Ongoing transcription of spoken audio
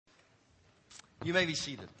You may be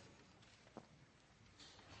seated.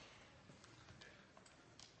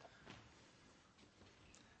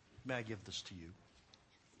 May I give this to you?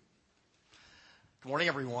 Good morning,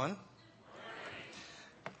 everyone.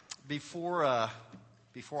 Before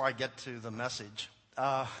I get to the message,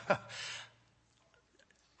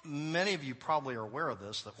 many of you probably are aware of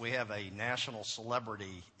this, that we have a national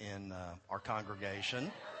celebrity in our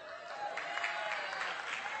congregation.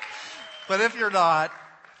 But if you're not,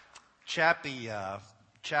 Chappie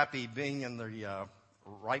being in the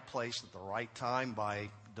right place at the right time by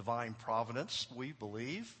divine providence, we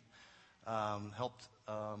believe, helped,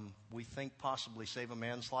 we think, possibly save a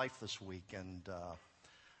man's life this week. And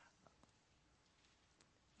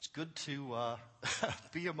it's good to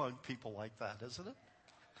be among people like that, isn't it?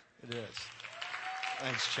 It is.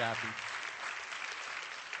 Thanks, Chappie.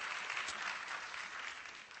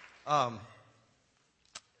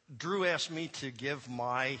 Drew asked me to give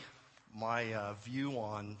my view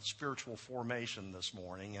on spiritual formation this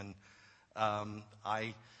morning, and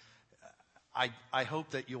I hope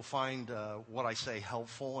that you'll find what I say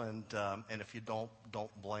helpful, and if you don't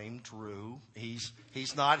blame Drew. He's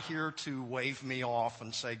not here to wave me off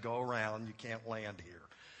and say, go around, you can't land here.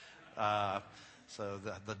 So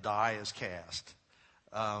the die is cast.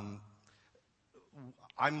 I'm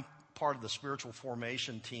part of the spiritual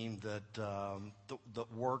formation team that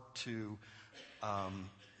worked to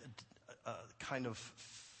kind of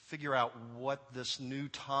figure out what this new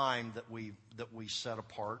time that we set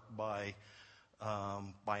apart by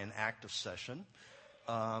an active session,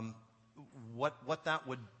 what that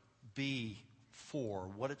would be for,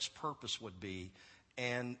 what its purpose would be,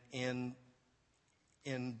 and in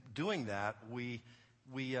doing that, we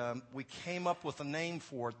came up with a name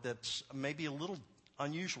for it that's maybe a little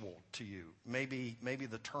unusual to you. Maybe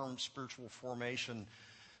the term spiritual formation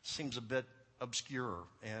seems a bit obscure,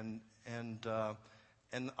 and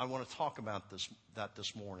I want to talk about that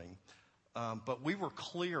this morning. But we were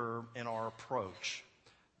clear in our approach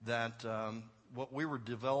that what we were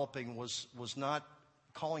developing was not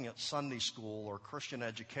calling it Sunday school or Christian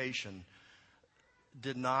education.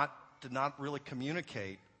 Did not really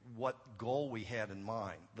communicate what goal we had in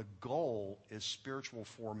mind. The goal is spiritual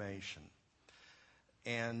formation.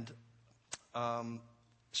 And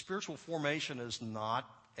spiritual formation is not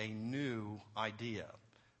a new idea.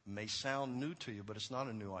 It may sound new to you, but it's not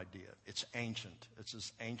a new idea. It's ancient. It's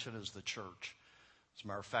as ancient as the church. As a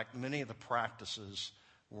matter of fact, many of the practices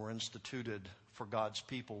were instituted for God's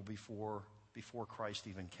people before Christ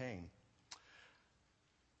even came.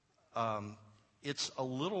 It's a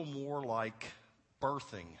little more like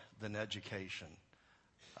birthing than education.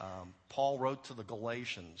 Paul wrote to the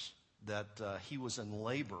Galatians that he was in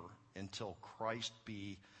labor until Christ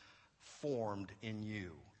be formed in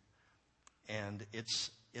you. And it's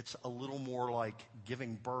a little more like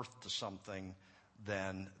giving birth to something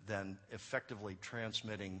than effectively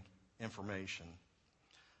transmitting information.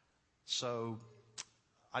 So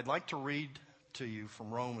I'd like to read to you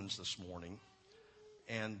from Romans this morning,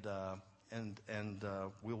 and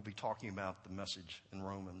we'll be talking about the message in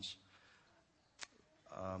Romans.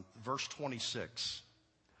 Verse 26.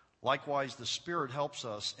 Likewise, the Spirit helps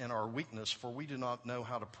us in our weakness, for we do not know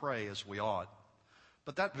how to pray as we ought.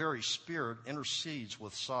 But that very Spirit intercedes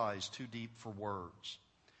with sighs too deep for words.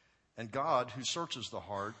 And God, who searches the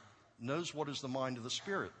heart, knows what is the mind of the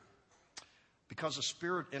Spirit, because the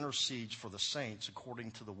Spirit intercedes for the saints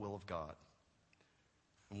according to the will of God.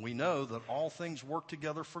 And we know that all things work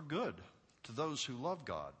together for good to those who love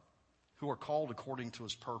God, who are called according to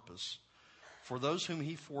his purpose. For those whom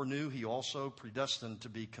he foreknew, he also predestined to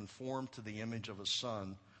be conformed to the image of his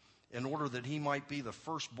Son, in order that he might be the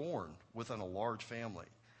firstborn within a large family.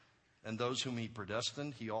 And those whom he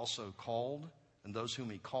predestined, he also called. And those whom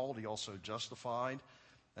he called, he also justified.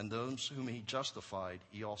 And those whom he justified,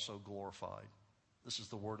 he also glorified. This is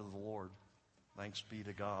the word of the Lord. Thanks be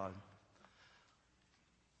to God.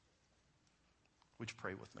 Would you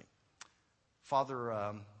pray with me?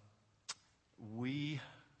 Father, we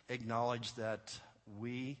acknowledge that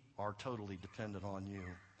we are totally dependent on you,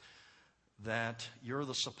 that you're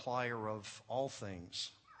the supplier of all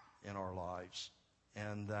things in our lives,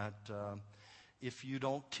 and that if you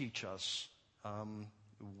don't teach us,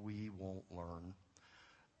 we won't learn.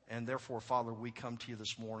 And therefore, Father, we come to you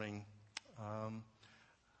this morning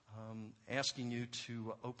asking you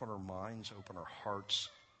to open our minds, open our hearts,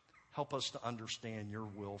 help us to understand your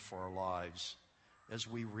will for our lives as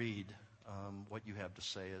we read what you have to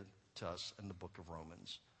say to us in the book of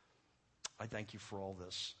Romans. I thank you for all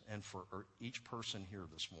this and for each person here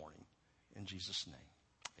this morning. In Jesus'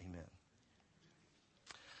 name, amen.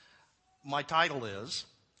 My title is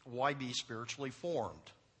why be spiritually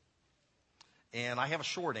formed? And I have a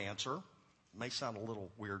short answer. It may sound a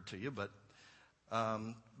little weird to you, but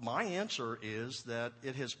my answer is that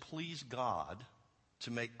it has pleased God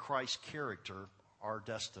to make Christ's character our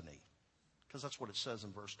destiny. Because that's what it says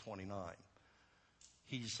in verse 29.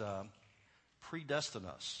 He's predestined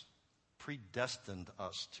us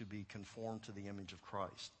to be conformed to the image of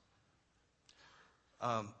Christ.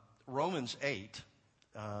 Romans 8,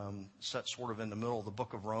 set sort of in the middle of the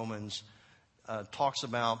book of Romans, talks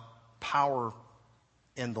about power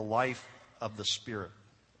in the life of the Spirit,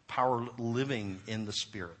 power living in the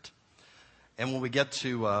Spirit. And when we get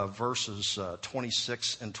to verses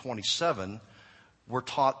 26 and 27, we're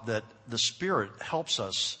taught that the Spirit helps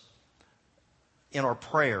us in our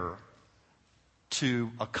prayer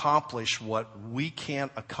to accomplish what we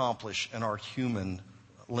can't accomplish in our human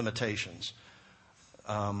limitations.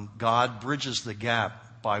 God bridges the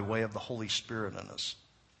gap by way of the Holy Spirit in us.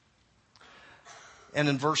 And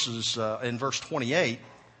in verse 28,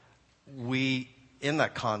 in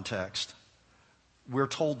that context, we're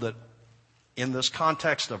told that in this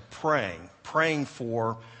context of praying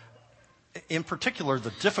for, in particular,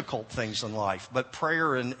 the difficult things in life, but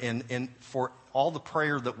prayer in for all the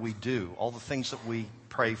prayer that we do, all the things that we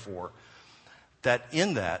pray for, that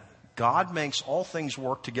in that, God makes all things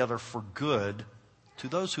work together for good to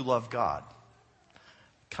those who love God.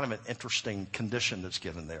 Kind of an interesting condition that's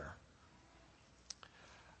given there.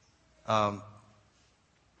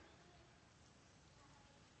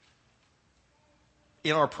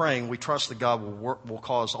 In our praying, we trust that God will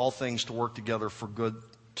cause all things to work together for good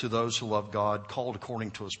to those who love God, called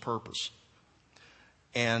according to His purpose.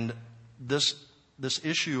 And this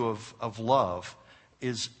issue of love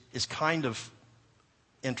is kind of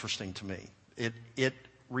interesting to me. It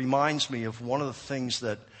reminds me of one of the things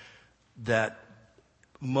that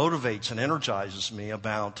motivates and energizes me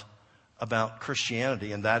about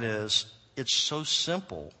Christianity, and that is it's so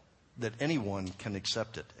simple that anyone can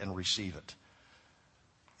accept it and receive it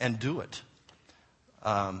and do it.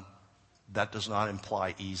 That does not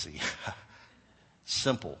imply easy.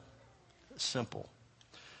 Simple.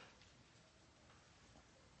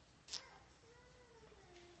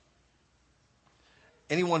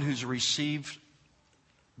 Anyone who's received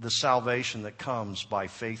the salvation that comes by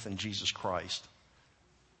faith in Jesus Christ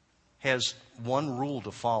has one rule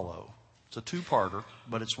to follow. It's a two-parter,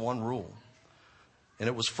 but it's one rule. And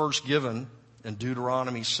it was first given in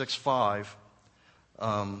Deuteronomy 6:5.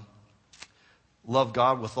 Love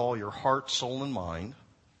God with all your heart, soul, and mind.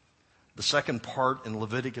 The second part in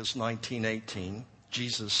Leviticus 19:18,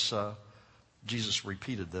 Jesus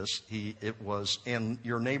repeated this. It was, and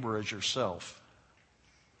your neighbor as yourself.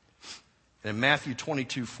 And in Matthew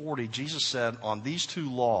 22:40, Jesus said, on these two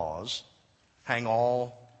laws hang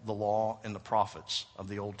all the law and the prophets of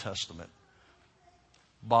the Old Testament.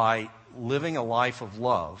 By living a life of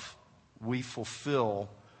love, we fulfill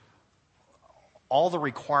all the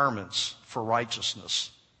requirements for righteousness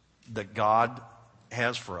that God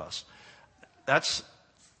has for us. That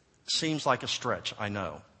seems like a stretch, I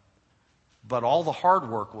know. But all the hard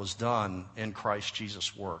work was done in Christ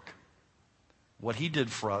Jesus' work. What He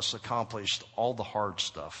did for us accomplished all the hard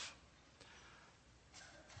stuff.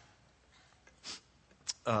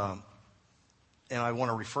 And I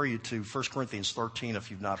want to refer you to 1 Corinthians 13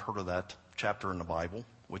 if you've not heard of that chapter in the Bible,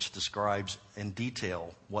 which describes in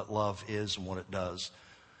detail what love is and what it does.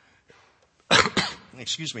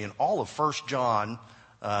 Excuse me. And all of 1 John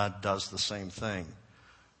does the same thing.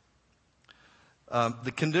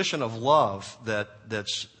 The condition of love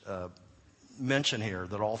that's mentioned here,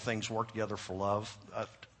 that all things work together for love,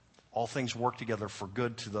 all things work together for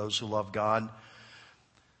good to those who love God,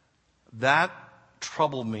 that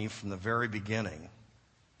troubled me from the very beginning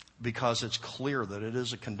because it's clear that it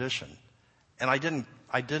is a condition. And I didn't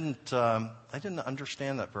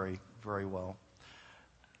understand that very, very well.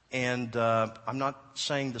 And I'm not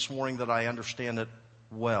saying this morning that I understand it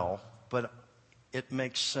well, but it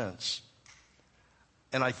makes sense.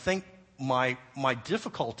 And I think my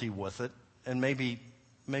difficulty with it, and maybe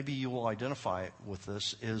you will identify with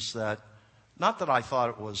this, is that not that I thought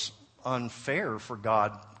it was unfair for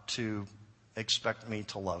God to expect me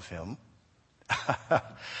to love Him.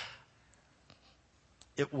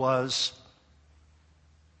 It was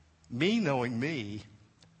me knowing me,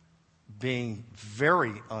 being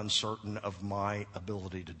very uncertain of my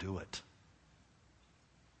ability to do it.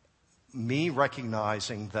 Me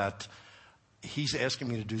recognizing that He's asking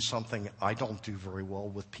me to do something I don't do very well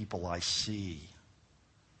with people I see,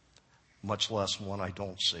 much less one I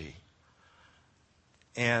don't see.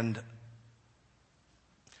 And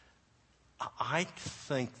I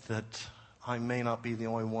think that I may not be the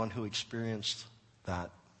only one who experienced that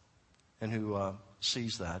and who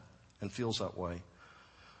sees that and feels that way.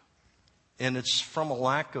 And it's from a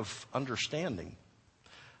lack of understanding.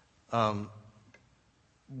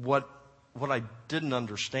 What I didn't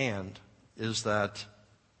understand is that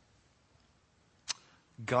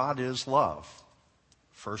God is love.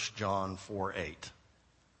 1 John 4:8.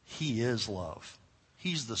 He is love.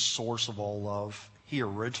 He's the source of all love. He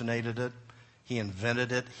originated it. He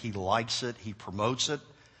invented it. He likes it. He promotes it.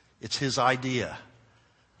 It's his idea.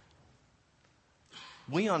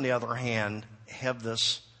 We, on the other hand, have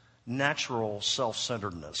this natural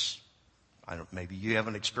self-centeredness. Maybe you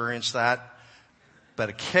haven't experienced that, but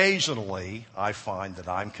occasionally I find that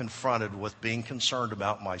I'm confronted with being concerned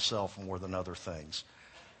about myself more than other things.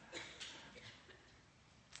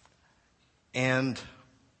 And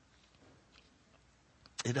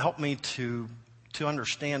it helped me to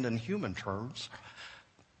understand in human terms,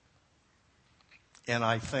 and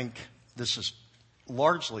I think this is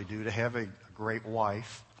largely due to having a great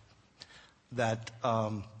wife, that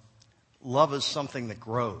love is something that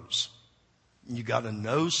grows. You got to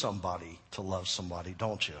know somebody to love somebody,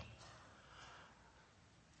 don't you?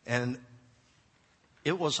 And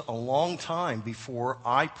it was a long time before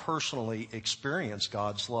I personally experienced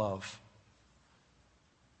God's love.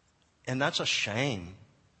 And that's a shame.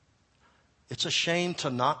 It's a shame to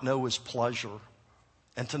not know his pleasure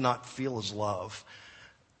and to not feel his love.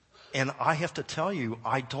 And I have to tell you,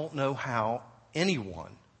 I don't know how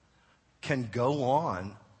anyone can go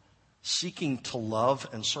on seeking to love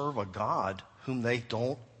and serve a God whom they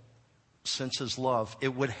don't sense his love.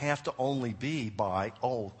 It would have to only be by,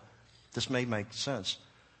 this may make sense,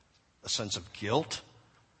 a sense of guilt,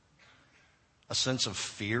 a sense of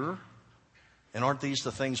fear. And aren't these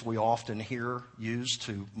the things we often hear used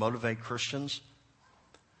to motivate Christians?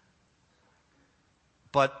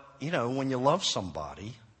 But, when you love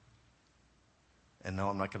somebody, and no,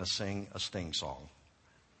 I'm not going to sing a Sting song.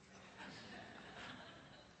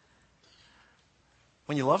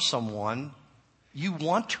 When you love someone, you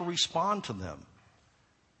want to respond to them.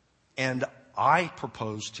 And I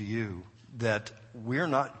propose to you that we're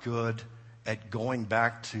not good at going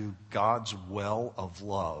back to God's well of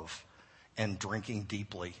love and drinking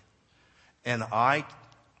deeply. And I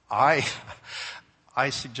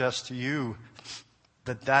suggest to you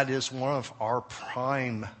that is one of our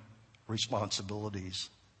prime responsibilities,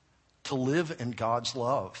 to live in God's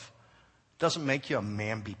love. Doesn't make you a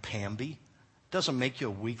mamby-pamby. Doesn't make you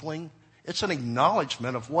a weakling. It's an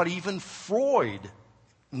acknowledgement of what even Freud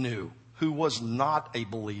knew, who was not a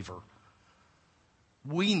believer.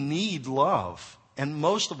 We need love, and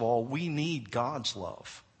most of all, we need God's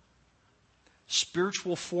love.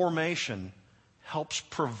 Spiritual formation helps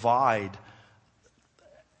provide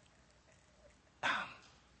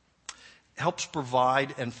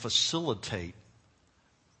and facilitate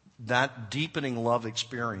that deepening love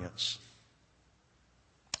experience.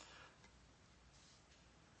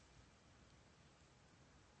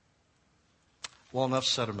 Well, enough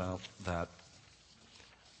said about that.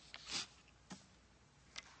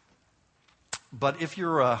 But if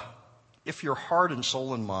your heart and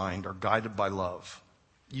soul and mind are guided by love,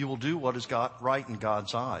 you will do what is right in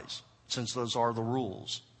God's eyes, since those are the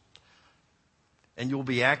rules. And you will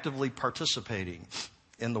be actively participating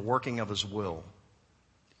in the working of his will.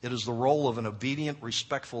 It is the role of an obedient,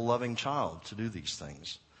 respectful, loving child to do these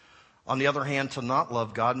things. On the other hand, to not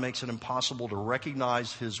love God makes it impossible to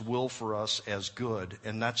recognize his will for us as good.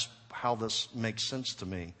 And that's how this makes sense to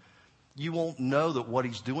me. You won't know that what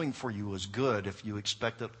he's doing for you is good if you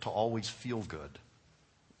expect it to always feel good.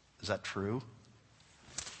 Is that true?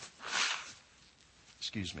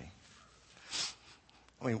 Excuse me.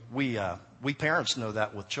 I mean, we parents know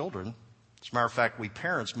that with children. As a matter of fact, we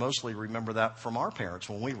parents mostly remember that from our parents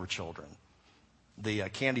when we were children. The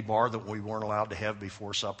candy bar that we weren't allowed to have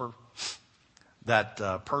before supper,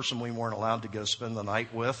 that person we weren't allowed to go spend the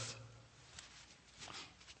night with.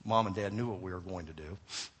 Mom and Dad knew what we were going to do.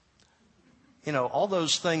 All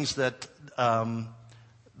those things that don't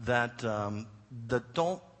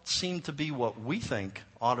seem to be what we think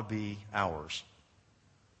ought to be ours.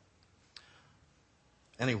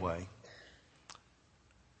 Anyway,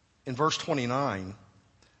 in verse 29,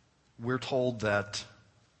 we're told that,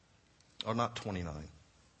 not 29.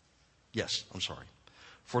 Yes, I'm sorry.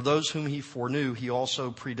 For those whom he foreknew, he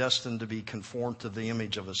also predestined to be conformed to the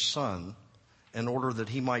image of his Son, in order that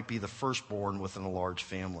he might be the firstborn within a large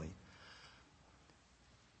family.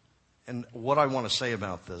 And what I want to say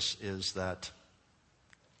about this is that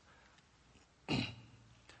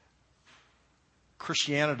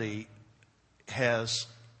Christianity has,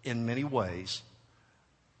 in many ways,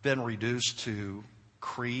 been reduced to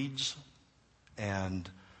creeds and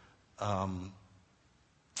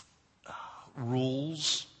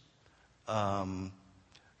rules.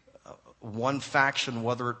 One faction,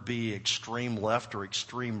 whether it be extreme left or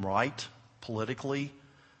extreme right politically,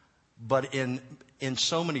 but in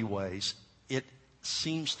so many ways, it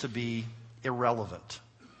seems to be irrelevant.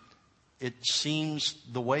 It seems,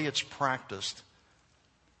 the way it's practiced,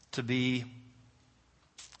 to be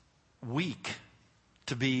weak,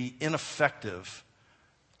 to be ineffective,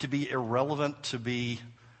 to be irrelevant, to be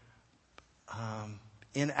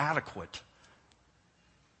inadequate,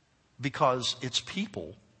 because its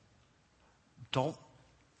people don't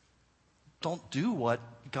do what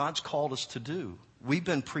God's called us to do. We've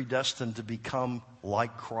been predestined to become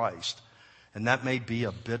like Christ, and that may be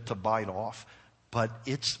a bit to bite off, but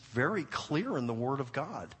it's very clear in the Word of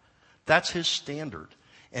God. That's His standard,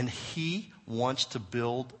 and He wants to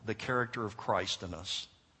build the character of Christ in us.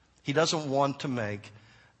 He doesn't want to make,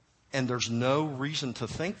 and there's no reason to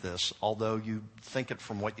think this, although you think it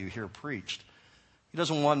from what you hear preached, He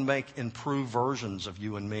doesn't want to make improved versions of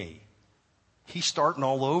you and me. He's starting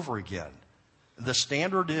all over again. The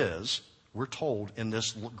standard is, we're told, in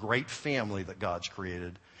this great family that God's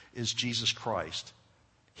created, is Jesus Christ.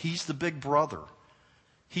 He's the big brother.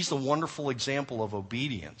 He's the wonderful example of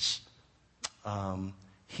obedience.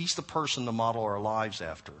 He's the person to model our lives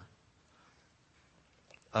after.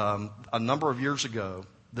 A number of years ago,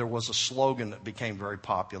 there was a slogan that became very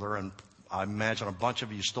popular, and I imagine a bunch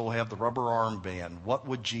of you still have the rubber armband. What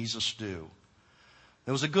would Jesus do?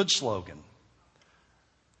 It was a good slogan.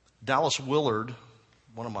 Dallas Willard,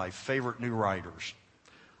 one of my favorite new writers,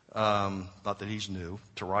 not that he's new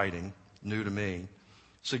to writing, new to me,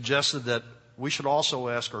 suggested that we should also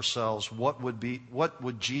ask ourselves, what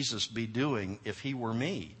would Jesus be doing if He were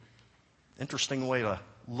me? Interesting way to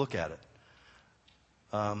look at it.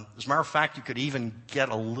 As a matter of fact, you could even get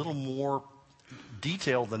a little more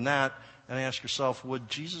detailed than that and ask yourself, would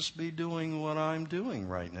Jesus be doing what I'm doing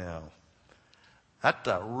right now?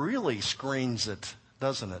 That really screens it,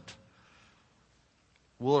 doesn't it?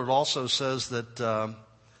 Willard also says that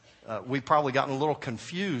we've probably gotten a little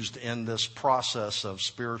confused in this process of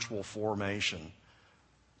spiritual formation,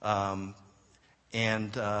 and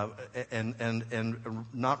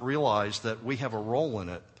not realize that we have a role in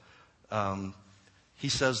it. He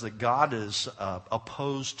says that God is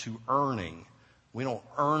opposed to earning. We don't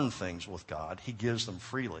earn things with God. He gives them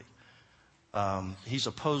freely. He's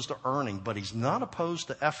opposed to earning, but He's not opposed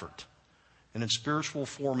to effort. And in spiritual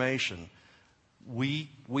formation, we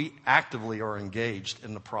actively are engaged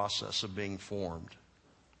in the process of being formed.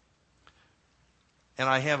 And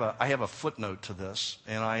I have a footnote to this,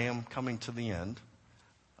 and I am coming to the end.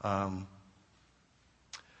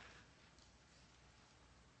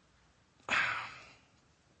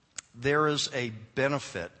 There is a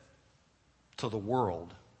benefit to the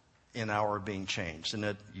world in our being changed,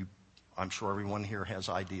 and I'm sure everyone here has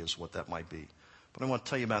ideas what that might be. But I want to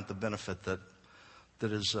tell you about the benefit that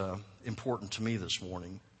is important to me this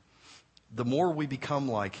morning. The more we become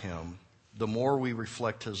like Him, the more we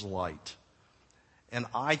reflect His light. And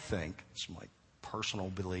I think, it's my personal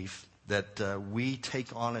belief, that we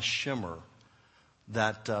take on a shimmer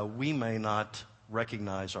that we may not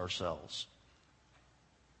recognize ourselves.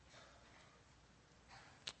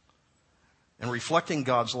 And reflecting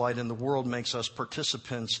God's light in the world makes us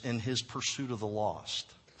participants in His pursuit of the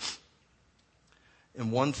lost.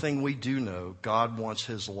 And one thing we do know, God wants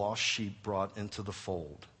His lost sheep brought into the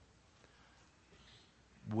fold.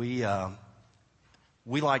 We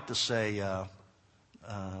like to say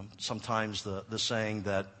sometimes the saying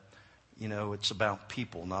that, it's about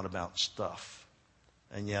people, not about stuff.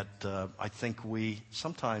 And yet I think we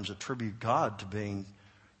sometimes attribute God to being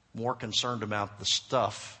more concerned about the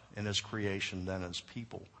stuff in His creation than His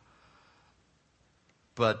people.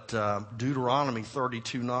 But Deuteronomy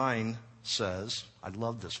 32:9 says, I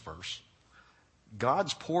love this verse,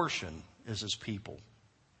 God's portion is His people.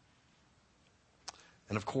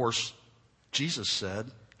 And of course, Jesus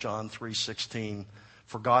said, John 3:16,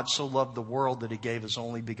 for God so loved the world that He gave His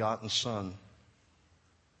only begotten Son,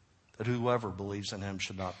 that whoever believes in Him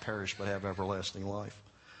should not perish but have everlasting life.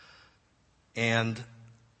 And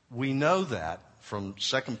we know that from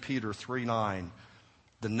 2 Peter 3:9,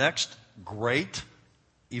 the next great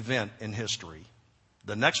event in history,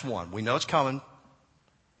 the next one, we know it's coming,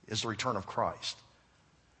 is the return of Christ.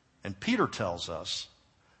 And Peter tells us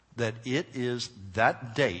that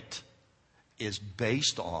that date is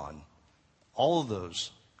based on all of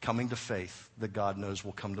those coming to faith that God knows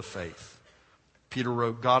will come to faith. Peter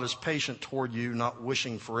wrote, God is patient toward you, not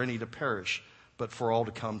wishing for any to perish, but for all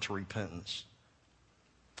to come to repentance.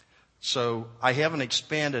 So I have an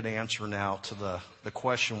expanded answer now to the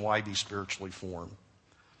question, why be spiritually formed?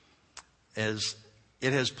 As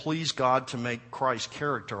it has pleased God to make Christ's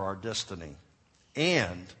character our destiny.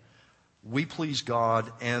 And we please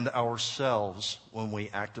God and ourselves when we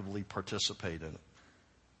actively participate in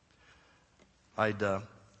it.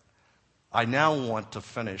 I now want to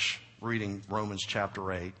finish reading Romans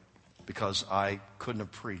chapter 8 because I couldn't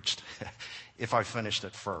have preached if I finished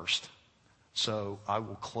it first. So I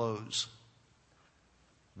will close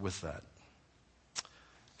with that.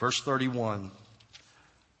 Verse 31.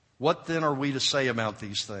 What then are we to say about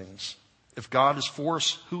these things? If God is for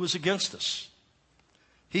us, who is against us?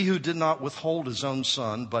 He who did not withhold his own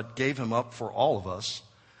Son, but gave him up for all of us,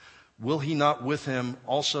 will he not with him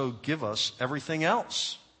also give us everything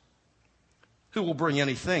else? Who will bring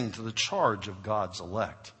anything to the charge of God's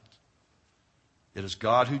elect? It is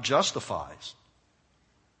God who justifies.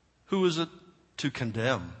 Who is it to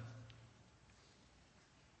condemn?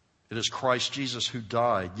 It is Christ Jesus who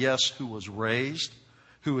died, yes, who was raised,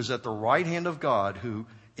 who is at the right hand of God, who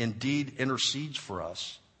indeed intercedes for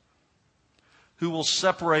us. Who will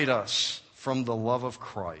separate us from the love of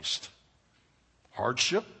Christ?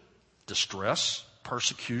 Hardship, distress,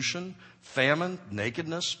 persecution, famine,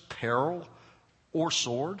 nakedness, peril, or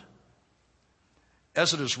sword?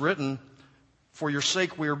 As it is written, for your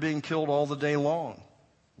sake we are being killed all the day long.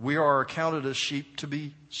 We are accounted as sheep to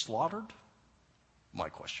be slaughtered? My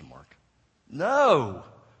question mark. No!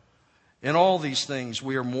 In all these things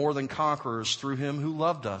we are more than conquerors through him who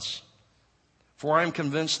loved us. For I am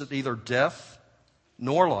convinced that neither death,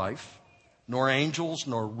 nor life, nor angels,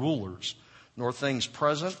 nor rulers, nor things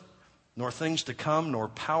present, nor things to come, nor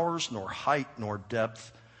powers, nor height, nor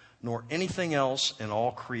depth, nor anything else in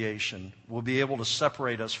all creation will be able to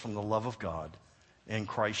separate us from the love of God in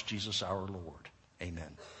Christ Jesus our Lord.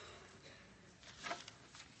 Amen.